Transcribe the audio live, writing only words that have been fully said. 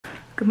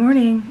Good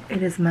morning.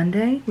 It is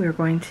Monday. We are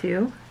going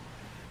to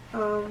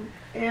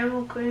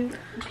Animal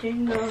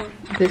Kingdom.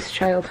 This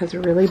child has a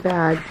really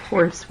bad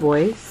hoarse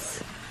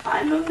voice.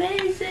 I'm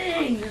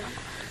amazing.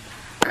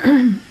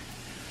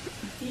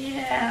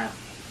 Yeah.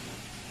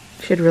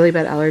 She had really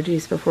bad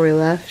allergies before we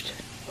left.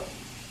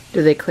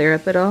 Did they clear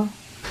up at all?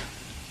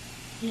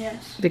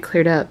 Yes. They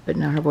cleared up, but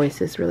now her voice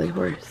is really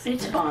hoarse.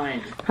 It's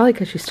fine. Probably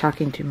because she's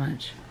talking too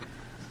much.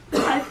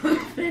 I've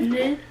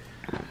offended.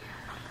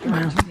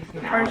 Wow.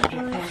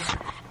 Partially.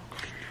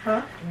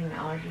 Huh? Doing an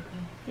allergy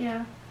pill?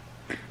 Yeah.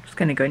 Just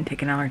gonna go and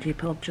take an allergy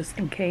pill just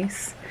in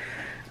case.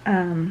 We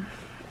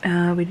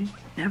have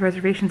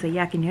reservations at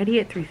Yak and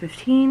Yeti at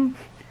 3:15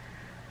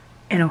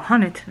 in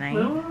Ohana tonight.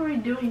 When were we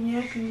doing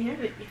Yak and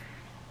Yeti?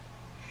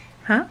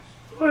 Huh?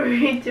 When were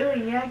we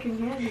doing Yak and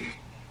Yeti?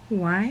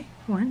 Why?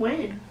 When?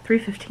 When?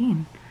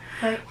 3:15.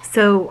 Like,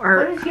 So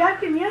what is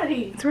Yak and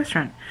Yeti? it's a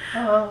restaurant.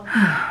 Oh.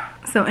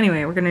 So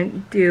anyway, we're gonna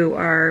do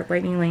our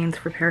lightning lanes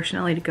for Parrish and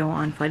Ellie to go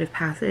on Flight of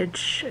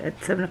Passage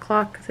at 7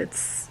 o'clock because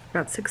it's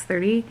about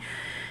 6:30.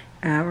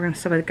 We're gonna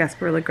stop at the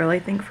Gasparilla Grill, I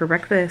think, for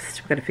breakfast.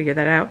 We've got to figure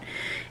that out.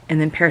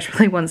 And then Parrish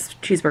really wants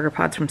cheeseburger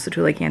pods from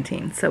Satula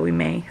Canteen, so we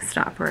may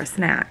stop for a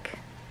snack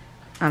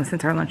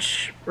since our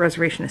lunch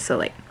reservation is so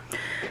late.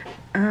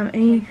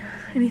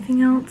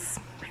 Anything else?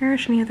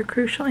 Parrish, any other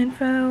crucial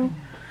info?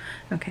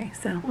 Okay,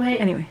 so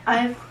anyway. I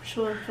have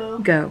crucial info.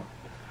 Go.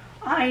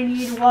 I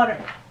need water.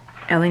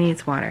 Ellie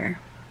needs water.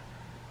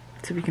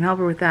 So we can help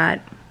her with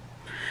that.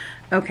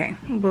 Okay,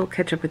 we'll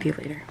catch up with you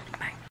later.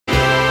 Bye.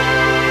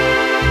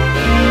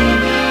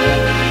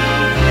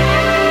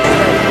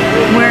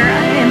 We're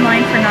in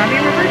line for Navi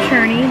River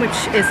Journey,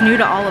 which is new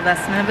to all of us.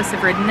 None of us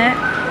have ridden it.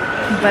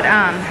 But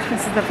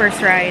this is the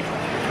first ride.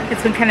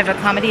 It's been kind of a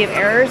comedy of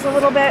errors a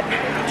little bit.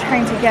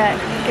 Trying to get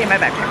my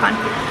backpack on.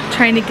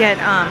 Trying to get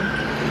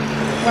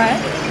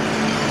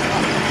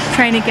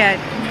Trying to get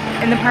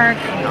in the park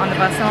and on the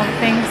bus and all the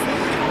things.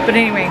 But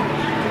anyway,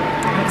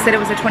 like I said, it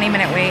was a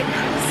 20-minute wait,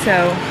 so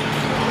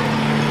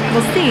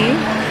we'll see.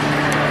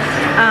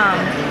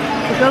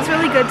 It feels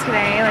really good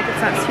today, like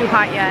it's not too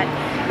hot yet.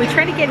 We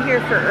tried to get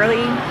here for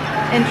early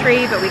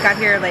entry, but we got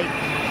here like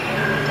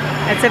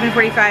at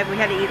 7:45. We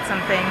had to eat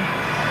something.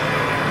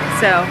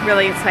 So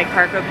really it's like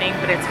park opening,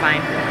 but it's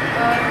fine.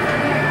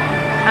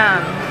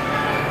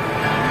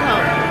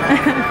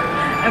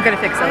 I'm gonna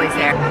fix Ellie's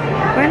hair.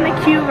 We're in the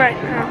queue right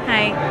now.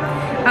 Hi.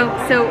 Oh,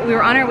 so we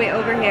were on our way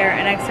over here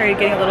and I started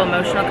getting a little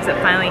emotional because it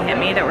finally hit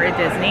me that we're at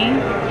Disney.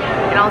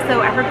 And also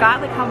I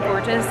forgot like how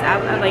gorgeous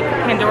like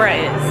Pandora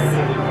is.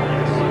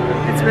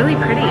 It's really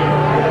pretty.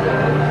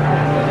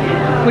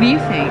 What do you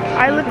think?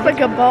 I look like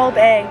a bald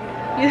egg.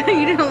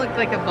 You don't look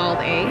like a bald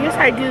egg. Yes,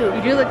 I do.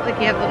 You do look like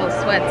you have little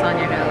sweats on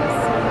your nose.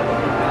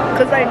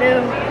 Because I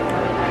do.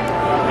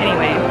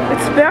 Anyway.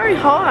 It's very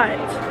hot.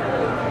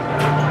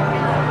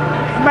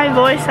 My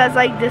voice has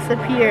like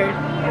disappeared.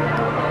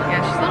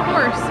 Yeah, she's a little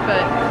hoarse,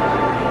 but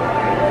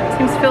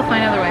seems to feel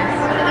fine otherwise.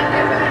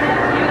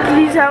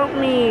 Please help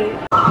me.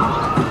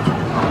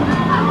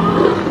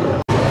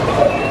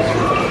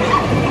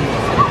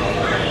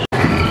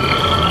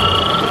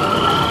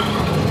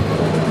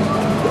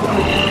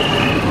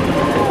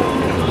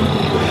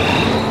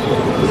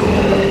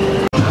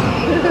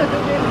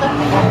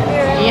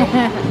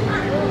 Yeah.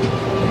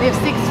 We have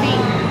 6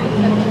 feet.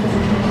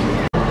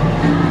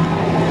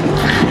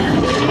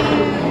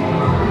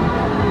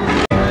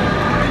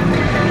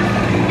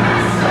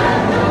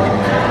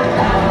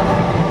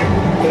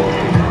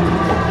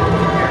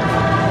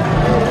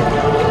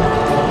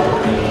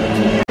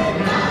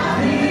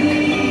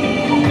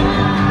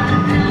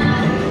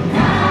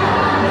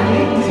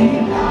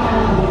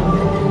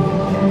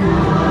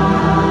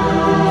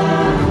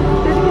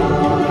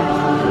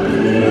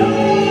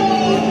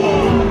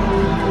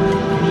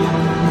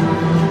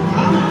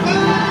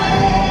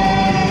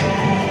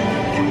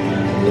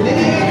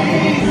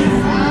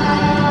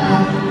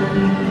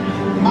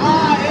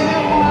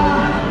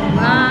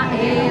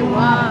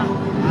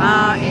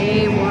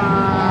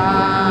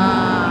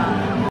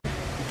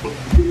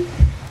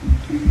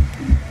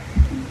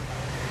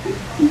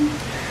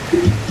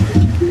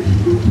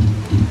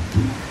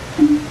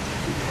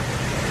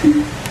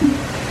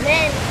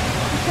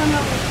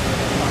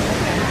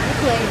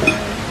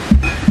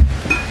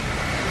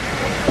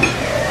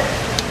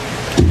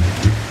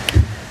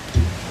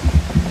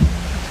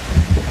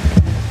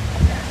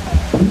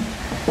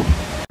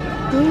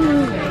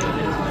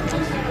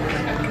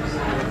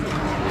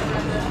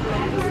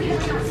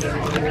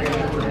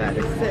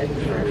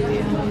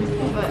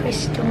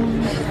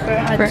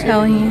 For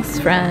Ellie's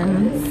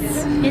friends.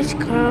 Yes,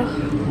 Carl.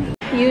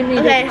 You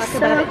need to talk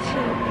about it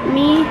too.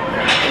 Me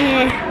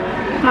and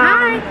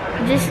Mom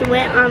just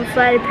went on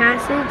Flight of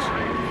Passage,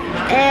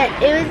 and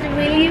it was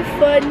really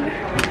fun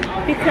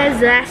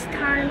because last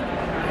time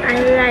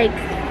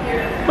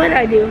what did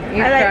I do?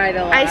 You cried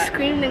a lot. I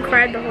screamed and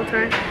cried the whole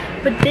time,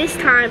 but this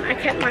time I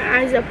kept my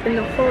eyes open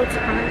the whole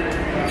time,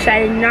 so I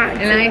did not.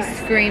 And I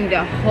screamed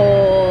a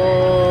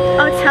whole.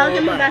 Oh, tell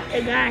them about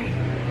the guy.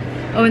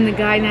 Oh, and the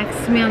guy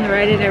next to me on the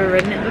right had never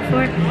ridden it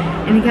before,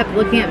 and he kept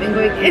looking at me and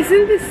going,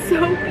 "Isn't this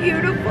so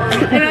beautiful?"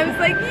 And I was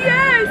like,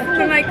 "Yes!"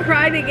 And I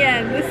cried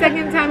again. The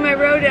second time I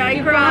rode it,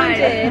 I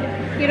cried.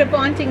 You had a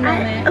bonding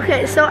moment.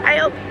 Okay, so I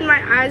opened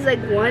my eyes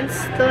like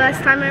once the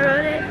last time I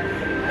rode it,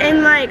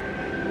 and like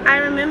I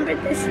remember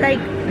this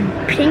like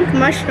pink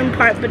mushroom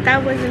part, but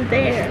that wasn't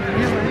there.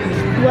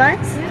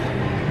 What?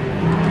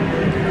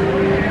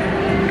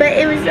 But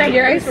it was like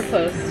Your eyes were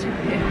closed.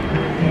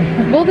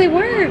 Well, they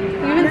were.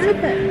 You even said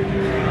that.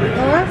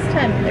 The last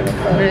time they were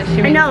closed. She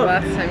I means know. the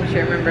last time she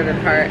remembered a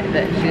part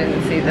that she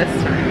didn't see this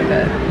time,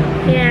 but...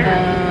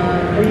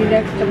 yeah. Were you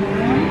next to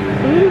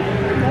Mom?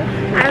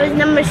 I was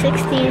number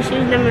 16, she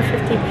was number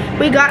 15.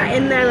 We got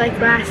in there like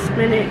last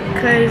minute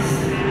because...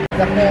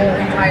 The whole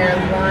entire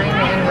line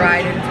and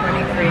ride in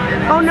 23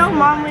 minutes. Oh no,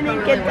 Mom, we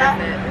didn't get that.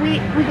 We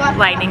got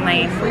Lightning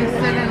lane. We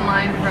stood in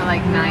line for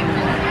like 9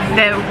 minutes.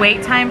 The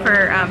wait time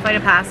for Flight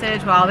of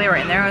Passage while they were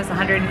in there was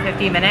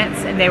 150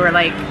 minutes, and they were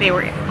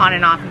on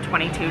and off in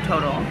 22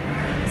 total.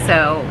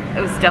 So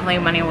it was definitely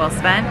money well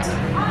spent.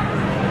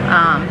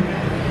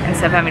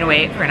 Instead of having to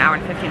wait for an hour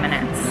and 50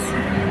 minutes.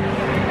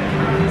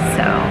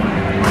 So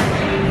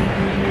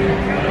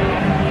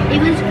it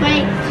was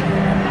great.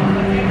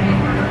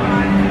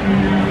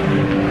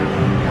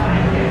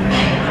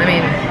 I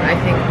mean, I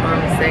think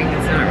Mom's saying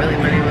it's not really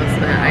money well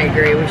spent. I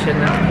agree, we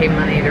shouldn't have to pay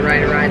money to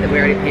ride a ride that we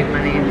already paid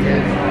money to go to the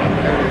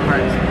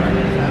parks for.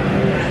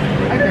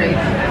 I agree.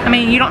 I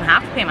mean, you don't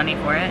have to pay money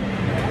for it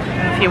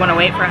if you want to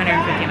wait for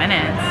 150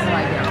 minutes.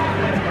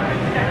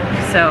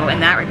 So in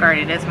that regard,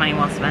 it is money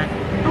well spent.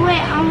 Oh wait,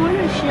 I want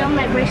to show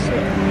my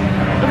bracelet.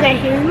 Okay,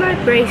 here's my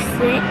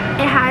bracelet.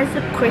 It has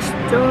a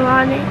crystal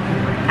on it.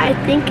 I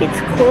think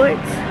it's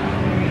quartz.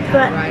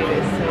 But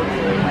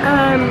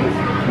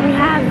we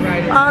have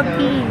all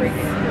these.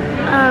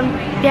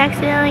 We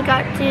accidentally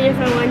got 2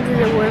 different ones of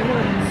the wood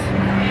ones.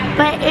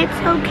 But it's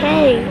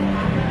okay.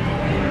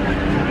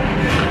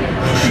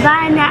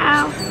 Bye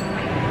now.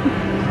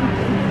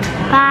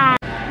 Bye.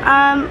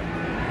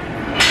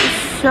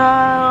 So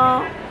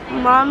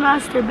Mom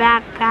lost her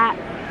backpack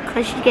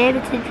because she gave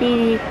it to Dee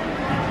Dee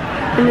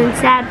and then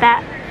sat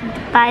back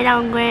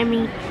down by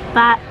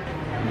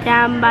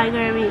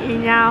Grammy,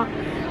 and now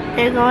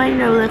they're going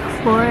to look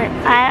for it.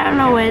 I don't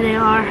know where they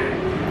are.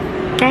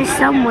 They're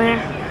somewhere.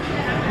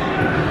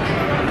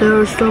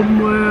 They're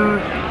somewhere.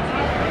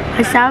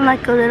 I sound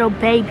like a little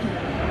baby.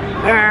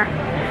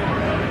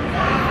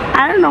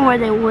 I don't know where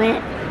they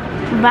went,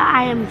 but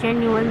I am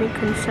genuinely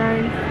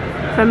concerned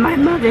for my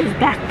mother's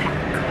backpack.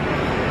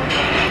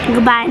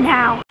 Goodbye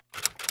now.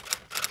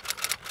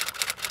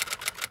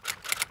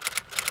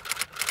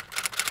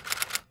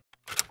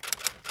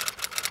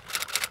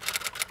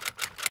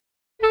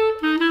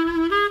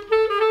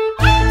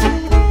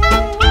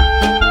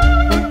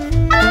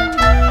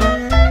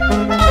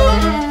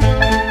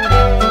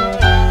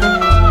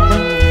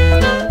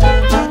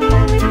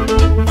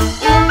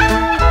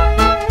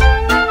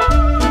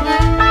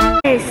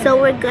 So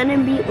we're gonna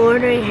be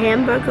ordering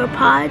hamburger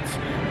pods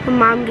when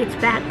Mom gets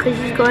back because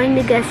she's going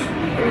to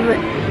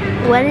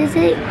what is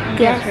it?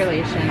 Guest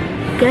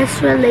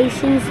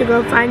relations to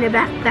go find her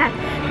backpack.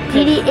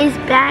 Dee Dee is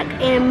back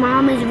and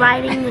Mom is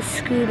riding the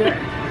scooter.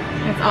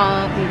 It's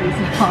all Dee Dee's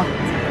fault.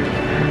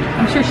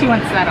 I'm sure she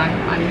wants that on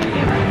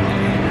YouTube.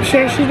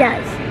 Sure she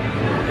does.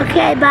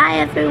 Okay, bye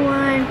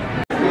everyone.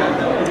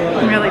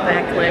 I'm really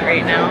backlit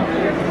right now.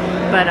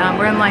 But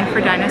we're in line for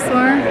Dinosaur.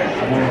 I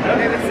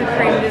have a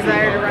supreme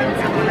desire to run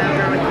someone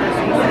over with this.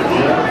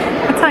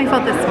 That's how I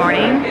felt this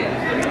morning.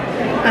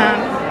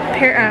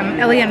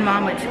 Ellie and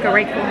Mom went to go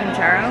ride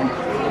Kilimanjaro.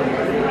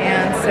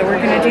 And so we're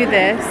gonna do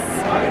this.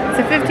 It's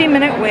a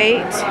 15-minute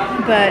wait,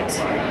 but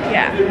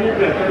yeah.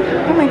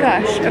 Oh my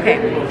gosh, okay.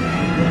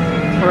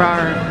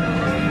 Rawr.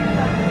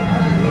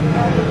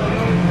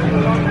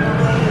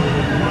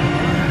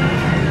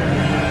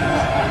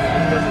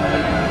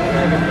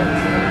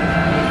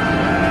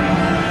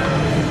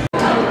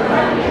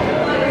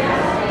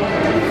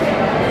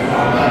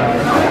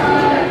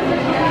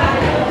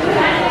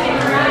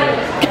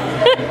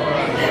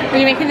 Are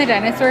you making the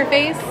dinosaur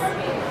face?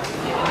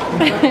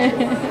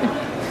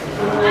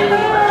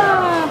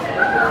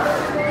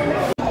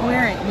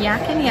 We're at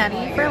Yak and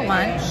Yeti for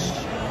lunch.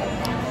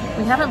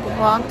 We haven't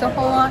vlogged a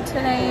whole lot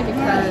today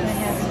because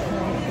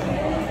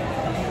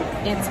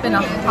it's been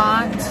a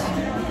hot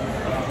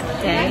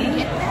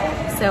day.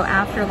 So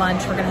after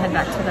lunch, we're gonna head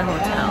back to the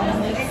hotel.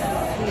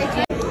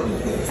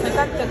 So I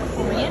got the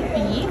Korean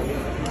beef.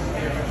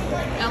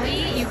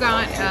 Ellie, you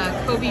got a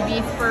Kobe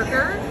beef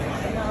burger.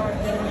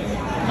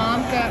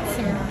 Mom got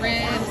some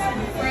ribs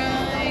and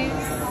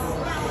fries,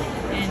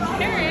 and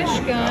Parrish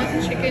got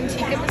chicken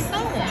tikka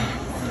masala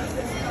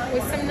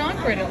with some naan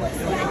bread, it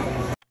looks like.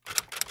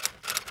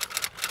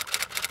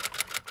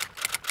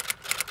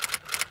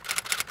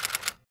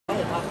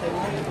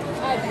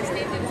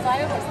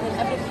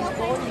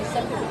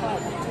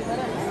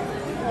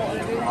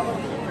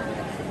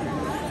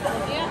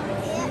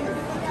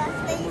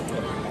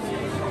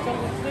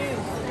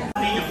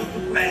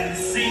 And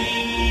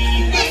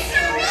see.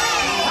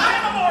 Hi,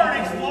 aboard,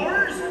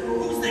 explorers!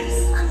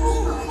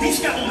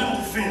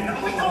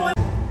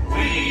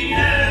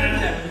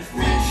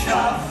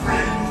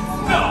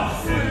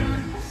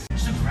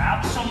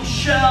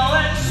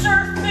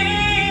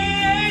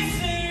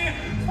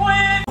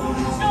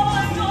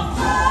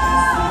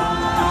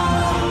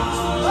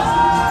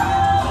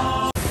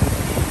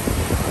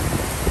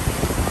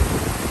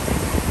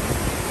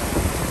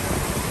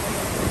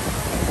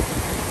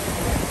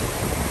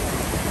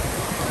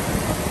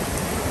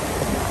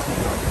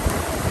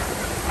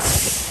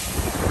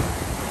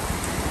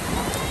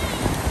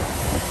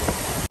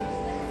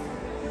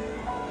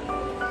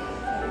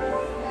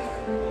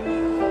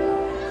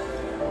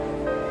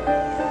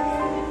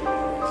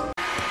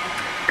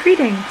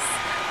 Greetings!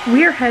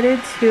 We are headed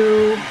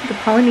to the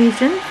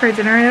Polynesian for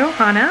dinner at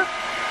Ohana.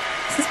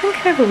 This has been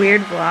kind of a weird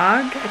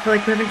vlog. I feel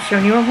like we haven't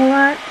shown you a whole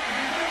lot.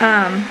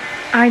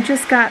 I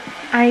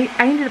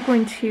ended up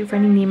going to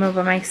Finding Nemo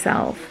by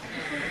myself,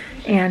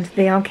 and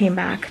they all came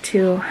back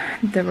to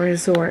the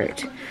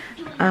resort.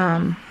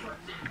 Parrish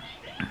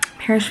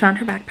found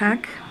her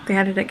backpack. They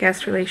had it at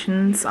guest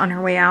relations on her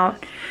way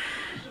out.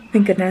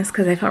 Thank goodness,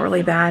 because I felt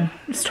really bad.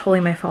 It's totally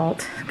my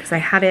fault, because I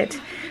had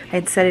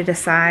set it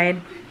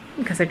aside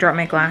because I dropped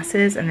my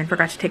glasses and then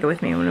forgot to take it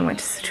with me when we went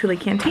to Tule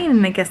Canteen,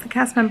 and I guess the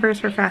cast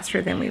members were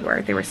faster than we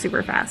were. They were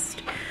super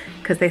fast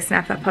because they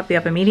snapped that puppy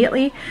up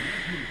immediately.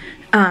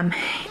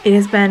 It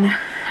has been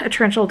a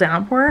torrential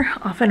downpour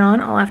off and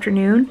on all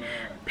afternoon.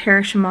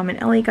 Parrish and Mom and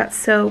Ellie got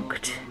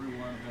soaked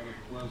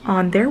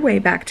on their way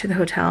back to the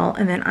hotel,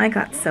 and then I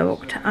got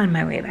soaked on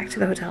my way back to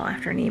the hotel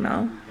after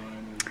Nemo.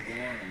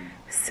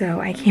 So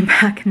I came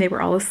back and they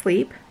were all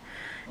asleep,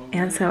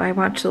 and so I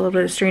watched a little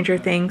bit of Stranger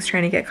Things,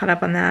 trying to get caught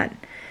up on that.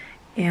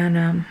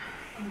 And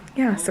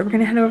yeah, so we're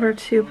gonna head over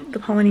to the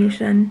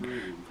Polynesian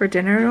for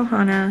dinner at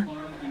Ohana.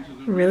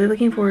 Really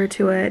looking forward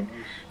to it.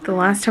 The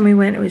last time we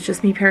went, it was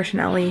just me, Parrish, and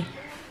Ellie.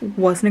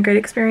 Wasn't a great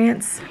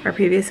experience. Our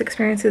previous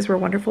experiences were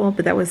wonderful,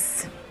 but that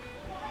was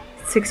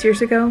 6 years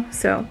ago,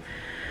 so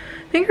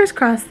fingers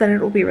crossed that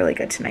it will be really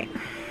good tonight.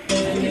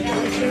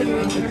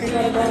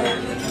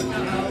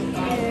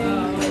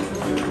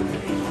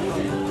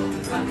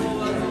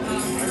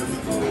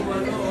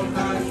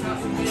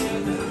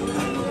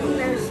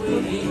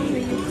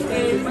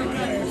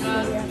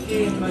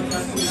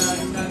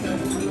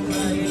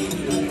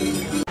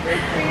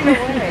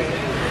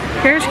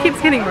 Parrish keeps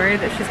getting worried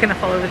that she's gonna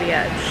fall over the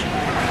edge.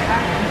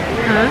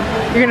 Huh?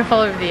 You're gonna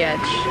fall over the edge.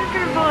 I'm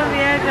gonna fall over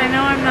the edge. I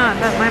know I'm not,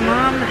 but my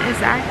mom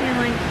is acting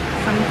like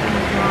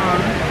something's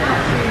wrong.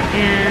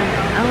 And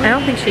Ellie I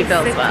don't think she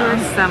feels sick well. to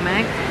her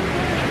stomach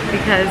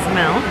because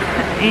milk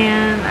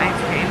and ice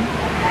cream.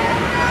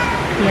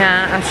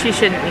 Yeah, she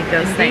shouldn't eat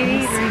those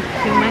things. Drink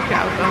too much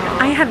alcohol.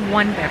 I had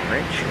one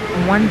beverage.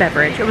 One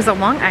beverage. It was a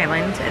Long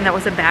Island, and that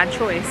was a bad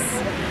choice.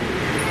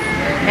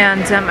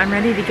 And I'm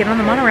ready to get on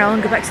the monorail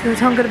and go back to the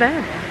hotel and go to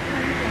bed.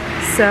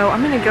 So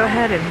I'm gonna go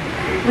ahead and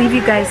leave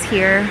you guys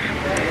here.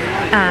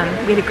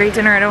 We had a great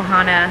dinner at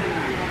Ohana.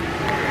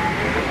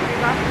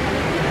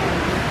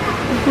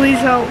 Please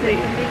help me.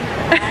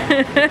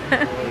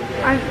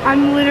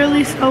 I'm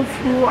literally so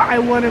full, I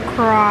want to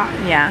cry.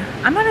 Yeah,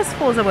 I'm not as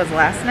full as I was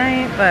last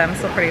night, but I'm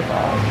still pretty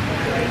full.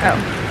 Oh,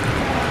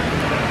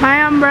 My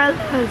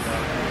umbrellas.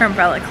 her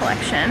umbrella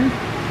collection.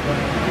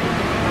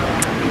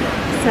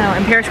 So,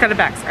 and Parrish got a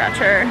back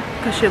scratcher,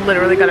 because she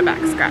literally got a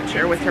back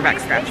scratcher with her back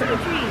scratcher.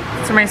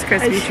 It's a Rice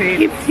Krispie She treat.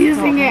 keeps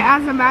using it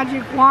as a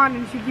magic wand,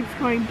 and she keeps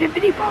going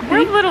bippity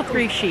We're boppity. little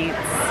 3 sheets.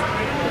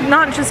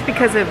 Not just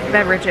because of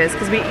beverages,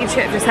 because we each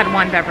just had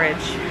one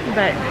beverage,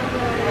 but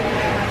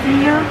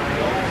yeah.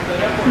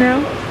 No?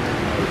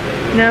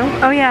 No?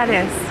 Oh yeah, it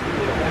is.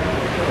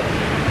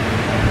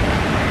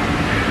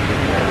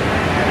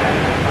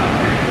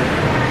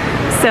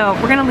 So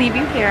we're gonna leave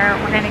you here.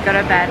 We're gonna go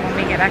to bed when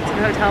we get back to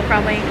the hotel,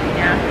 probably.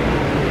 Yeah.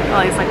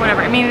 Well, it's like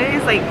whatever. I mean, it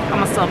is like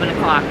almost 11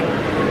 o'clock,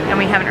 and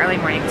we have an early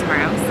morning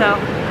tomorrow. So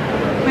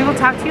we will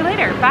talk to you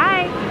later.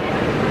 Bye.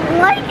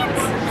 Like and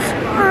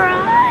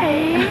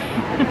subscribe.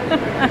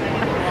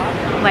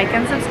 Like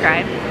and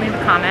subscribe, leave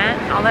a comment,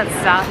 all that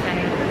stuff, and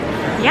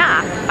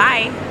yeah,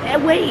 bye.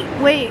 Wait.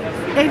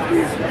 If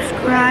you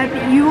subscribe,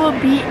 you will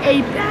be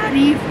a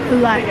baddie for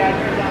life.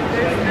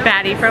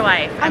 Baddie for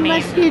life. I mean,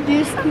 Unless you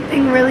do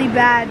something really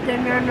bad,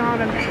 then you're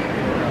not a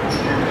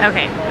baddie.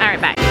 okay, all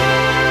right, bye.